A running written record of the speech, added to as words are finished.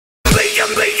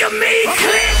me to me,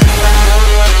 click.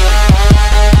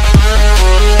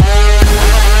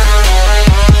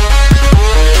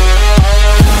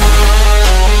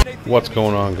 What's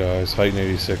going on, guys?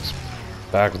 Heighten86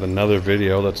 back with another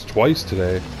video. That's twice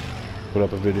today. Put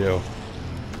up a video.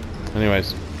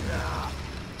 Anyways,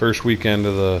 first weekend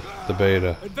of the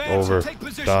beta over,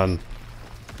 done.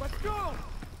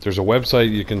 There's a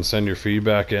website you can send your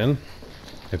feedback in.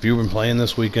 If you've been playing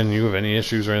this weekend and you have any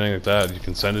issues or anything like that, you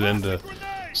can send it into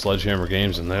Sledgehammer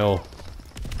Games and they'll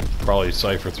probably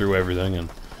cipher through everything. And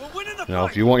you know,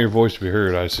 if you want your voice to be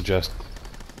heard, I suggest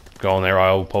going there.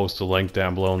 I'll post a link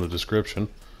down below in the description,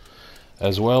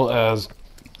 as well as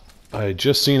I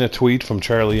just seen a tweet from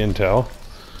Charlie Intel.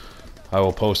 I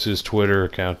will post his Twitter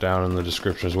account down in the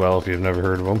description as well if you've never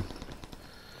heard of him.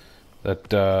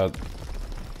 That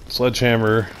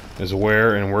Sledgehammer is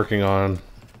aware and working on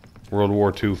World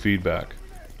War II feedback.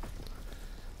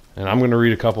 And I'm going to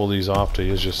read a couple of these off to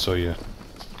you just so you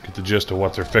get the gist of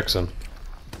what they're fixing.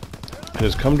 It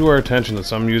has come to our attention that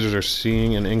some users are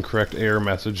seeing an incorrect error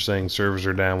message saying servers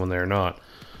are down when they're not.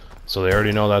 So they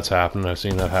already know that's happening. I've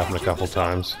seen that happen a couple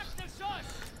times.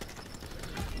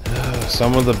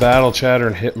 Some of the battle chatter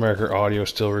and hitmarker audio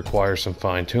still requires some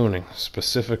fine-tuning.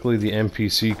 Specifically, the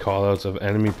NPC callouts of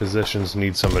enemy positions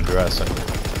need some addressing.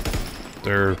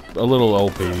 They're a little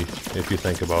OP if you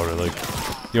think about it. Like,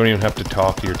 you don't even have to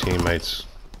talk to your teammates.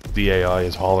 The AI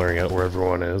is hollering out where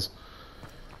everyone is.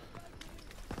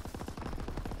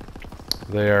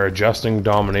 They are adjusting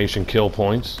domination kill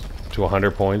points to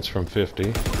 100 points from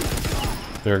 50.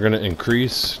 They're going to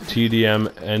increase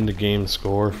TDM end game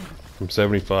score from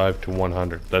 75 to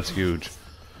 100. That's huge.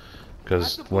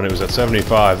 Because when it was at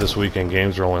 75, this weekend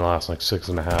games were only lasting like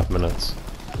 6.5 minutes.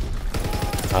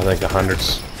 I think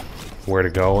 100's where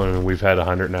to go, and we've had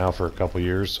 100 now for a couple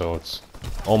years, so it's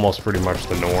almost pretty much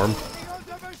the norm.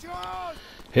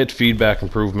 Hit feedback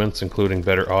improvements, including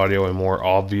better audio and more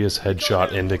obvious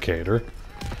headshot indicator.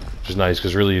 Which is nice,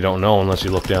 because really you don't know unless you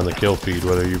look down the kill feed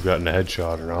whether you've gotten a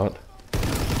headshot or not.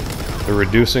 They're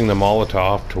reducing the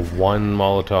Molotov to 1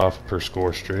 Molotov per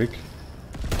score streak.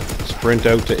 Sprint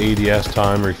out to ADS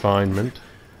time refinement.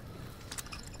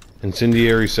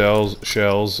 Incendiary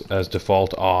shells as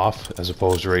default off, as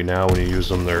opposed to right now when you use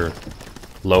them they're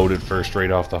loaded first right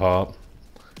off the hop.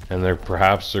 And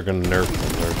perhaps they're going to nerf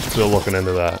them. They're still looking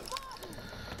into that.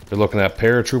 They're looking at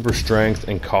paratrooper strength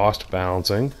and cost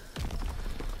balancing.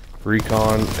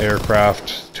 Recon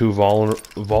aircraft too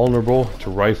vulnerable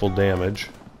to rifle damage.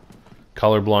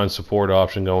 Colorblind support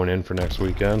option going in for next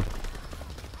weekend.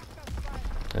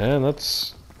 And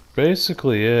that's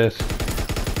basically it.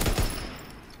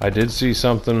 I did see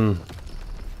something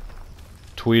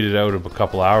tweeted out a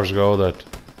couple hours ago that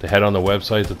they had on the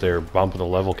website that they're bumping the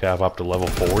level cap up to level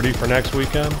 40 for next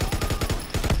weekend.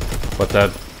 But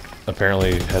that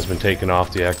apparently has been taken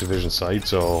off the Activision site,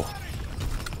 so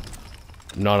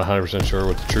not 100% sure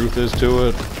what the truth is to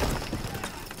it.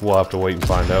 We'll have to wait and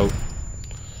find out.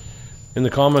 In the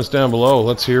comments down below,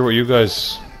 let's hear what you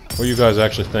guys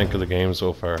actually think of the game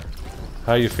so far.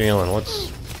 How you feeling?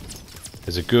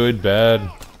 Is it good, bad?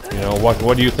 You know,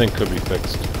 what do you think could be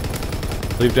fixed?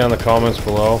 Leave down the comments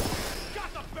below,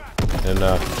 and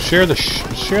share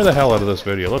the hell out of this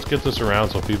video. Let's get this around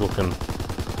so people can,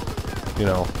 you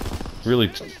know,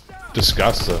 really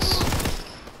discuss this.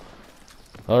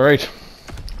 All right,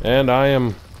 and I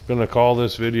am gonna call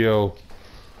this video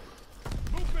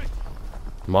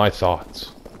my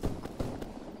thoughts.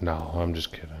 No, I'm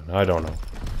just kidding. I don't know.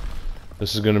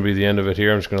 This is going to be the end of it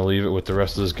here. I'm just going to leave it with the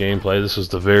rest of this gameplay. This is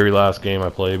the very last game I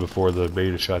played before the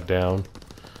beta shut down.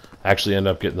 I actually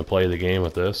ended up getting to play the game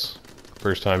with this.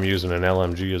 First time using an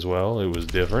LMG as well. It was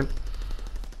different.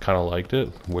 Kind of liked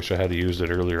it. Wish I had used it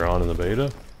earlier on in the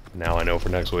beta. Now I know for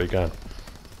next weekend.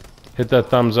 Hit that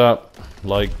thumbs up.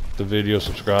 Like the video.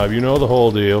 Subscribe. You know the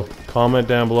whole deal. Comment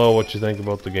down below what you think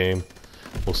about the game.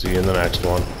 We'll see you in the next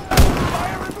one.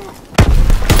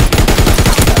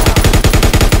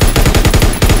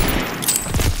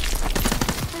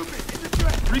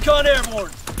 Recon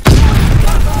airborne!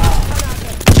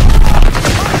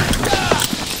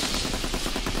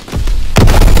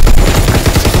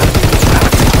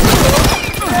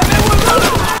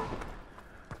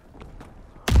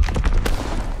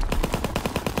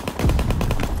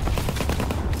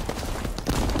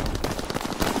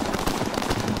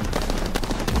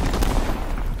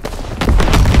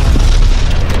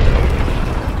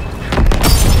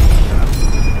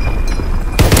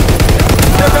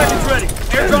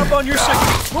 Airdrop on your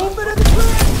signal. Movement in the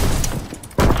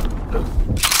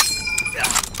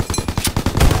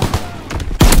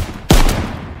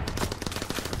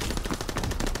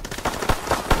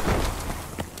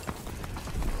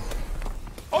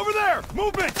Fire!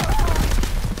 Movement!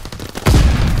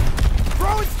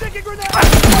 Throwing sticky grenade!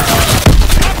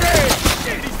 Okay!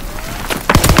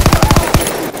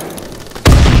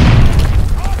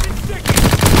 Tossing sticky!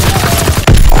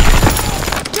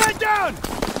 Man down!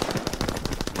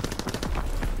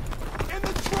 In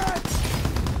the trench!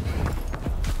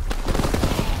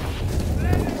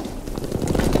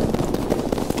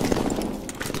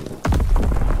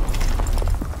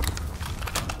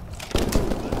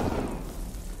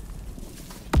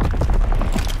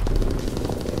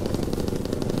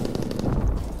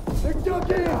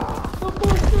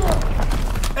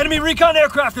 Enemy recon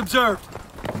aircraft observed!